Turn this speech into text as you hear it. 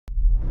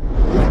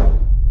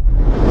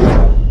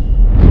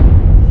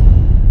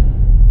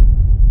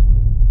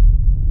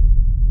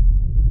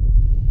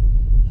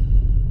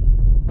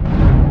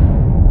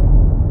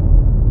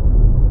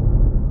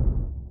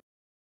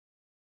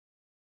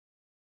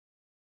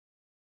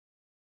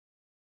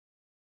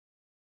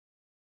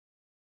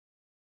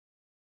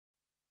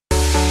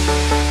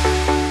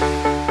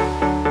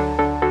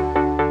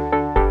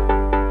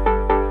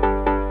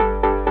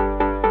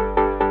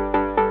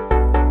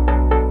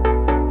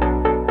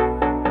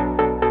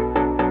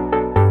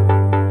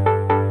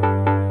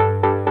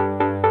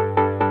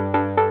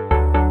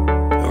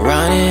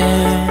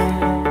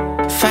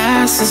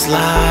fast as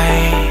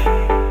light,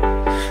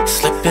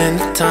 slipping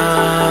the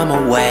time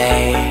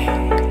away.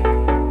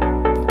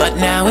 But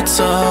now it's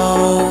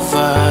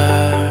over.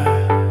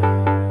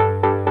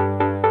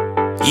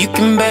 You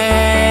can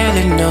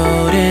barely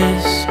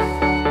notice,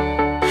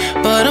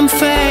 but I'm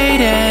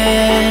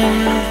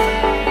fading,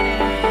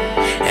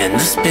 and the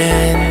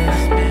spin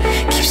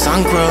keeps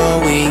on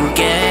growing,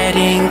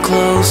 getting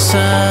closer.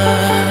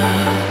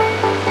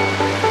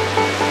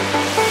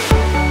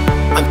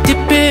 I'm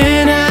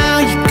dipping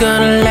out, you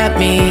gonna let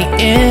me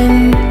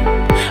in?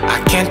 I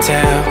can't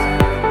tell.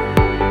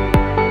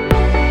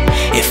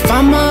 If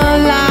I'm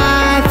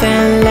alive,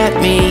 then let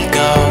me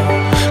go,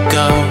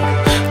 go,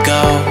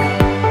 go.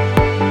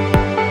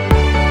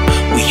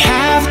 We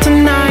have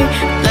tonight,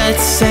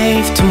 let's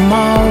save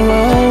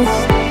tomorrow.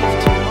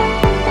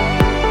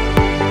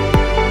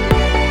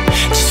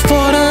 Just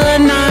for the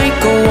night,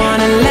 go on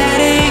and let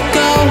it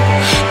go,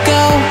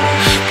 go,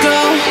 go,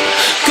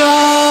 go.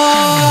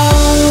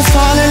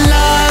 Fall in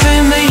love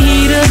in the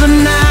heat of the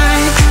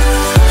night.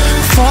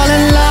 Fall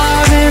in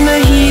love in the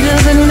heat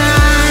of the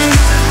night.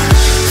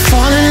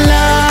 Fall in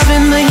love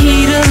in the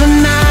heat of the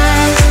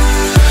night.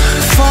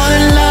 Fall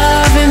in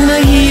love in the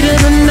heat of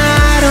the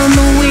night on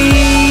the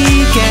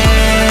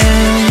weekend.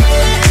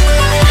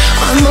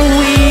 On the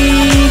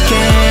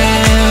weekend.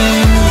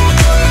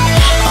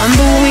 On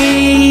the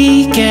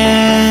weekend.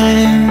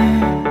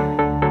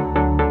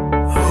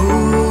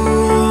 Ooh,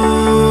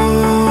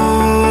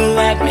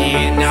 let me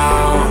know.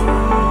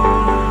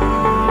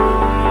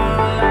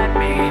 Let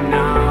me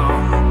know.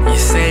 You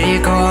say you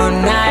go all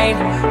night,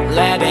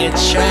 let it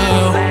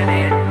show.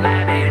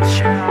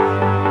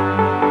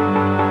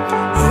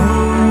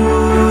 Ooh,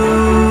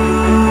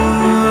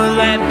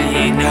 let me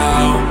know.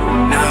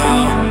 No,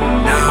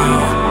 no,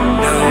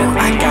 no.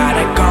 I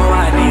gotta go,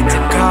 I need to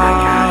go.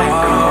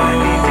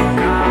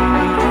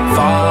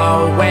 Far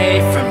away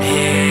from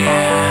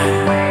here.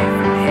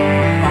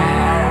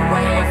 Far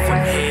away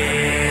from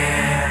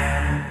here.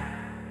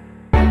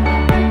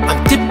 I'm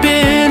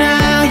dipping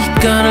out, you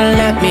gonna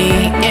let me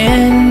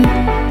in?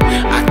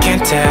 I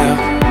can't tell.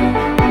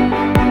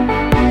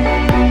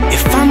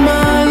 If I'm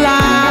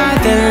alive,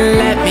 then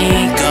let me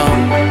go,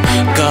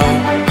 go,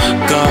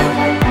 go.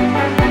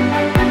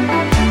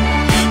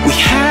 We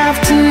have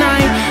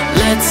tonight,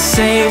 let's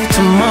save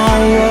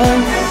tomorrow.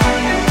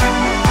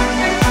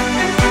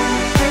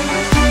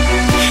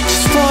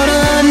 Just for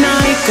the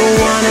night, go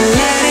on and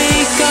let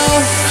it go,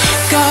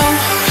 go,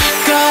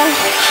 go,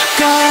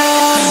 go.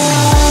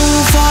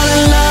 Fall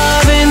in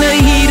love in the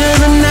heat of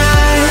the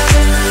night.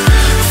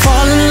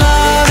 Fall in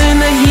love in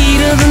the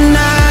heat of the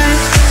night.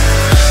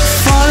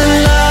 Fall in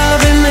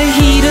love in the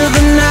heat of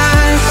the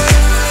night.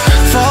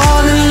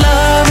 Fall in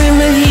love in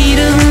the heat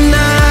of the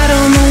night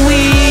on the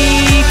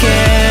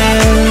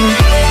weekend.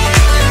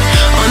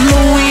 On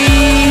the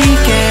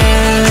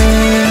weekend.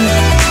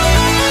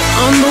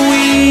 On the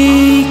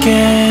weekend.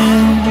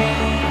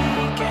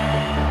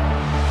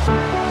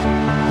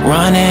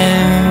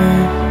 Running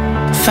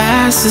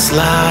fast as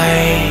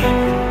light,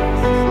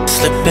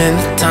 slipping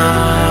the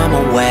time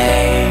away.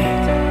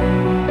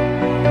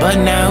 But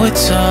now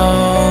it's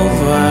over.